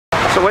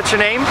So what's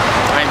your name?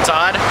 I'm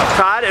Todd.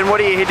 Todd, and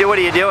what are you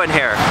doing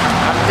here?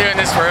 I'm doing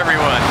this for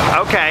everyone.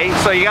 Okay,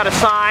 so you got a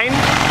sign.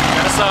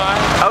 Got a sign.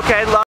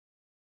 Okay, love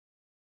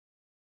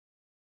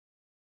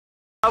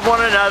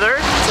one another.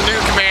 It's a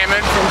new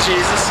commandment from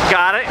Jesus.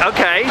 Got it.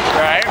 Okay.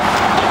 Right?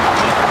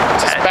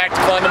 Just back to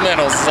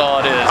fundamentals is all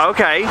it is.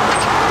 Okay.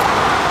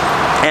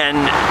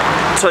 And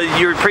so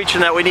you're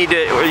preaching that we need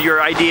to,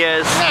 your idea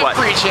is what?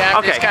 Not preaching,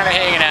 I'm just kind of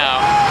hanging out.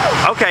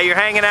 Okay, you're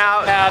hanging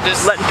out, Now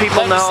just letting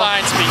people know. the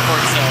sign speak for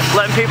itself.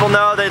 Letting people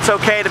know that it's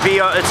okay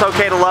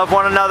to love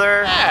one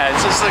another. Yeah,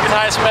 it's just like a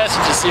nice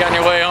message to see on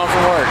your way home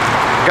from work.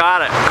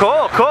 Got it.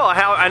 Cool, cool.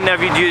 And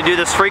do you do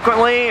this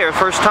frequently or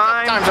first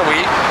time? Times a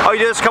week. Oh, you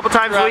do this a couple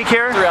times a week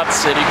here? Throughout the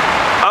city.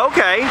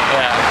 Okay.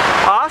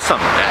 Yeah. Awesome.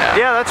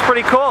 Yeah, that's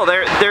pretty cool.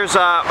 There's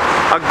a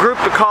group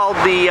called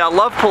the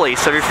Love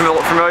Police. Are you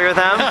familiar with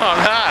them? No,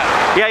 I'm not.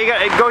 Yeah, you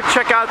got to go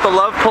check out the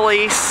Love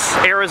Police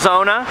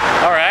Arizona.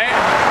 All right.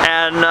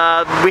 And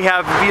we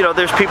have,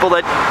 there's people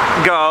that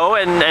go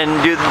and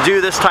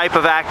do this type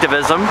of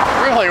activism.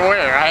 Really?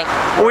 Where?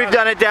 We've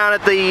done it down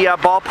at the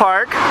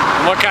ballpark.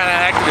 What kind of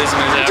activism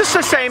is that? Just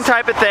the same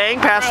type of thing,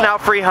 passing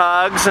out free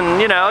hugs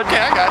and, Okay,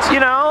 I got you.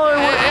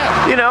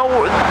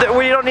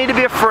 We don't need to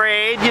be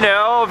afraid,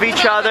 of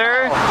each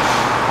other.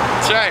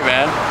 That's right,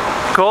 man.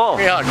 Cool.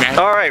 Free hug, man.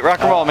 All right, rock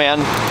and roll, man.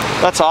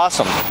 That's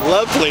awesome.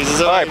 Love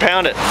Police. All right,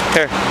 pound it.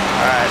 Here.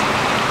 All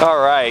right. All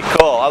right,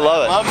 cool. I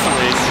love it. Love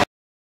Police.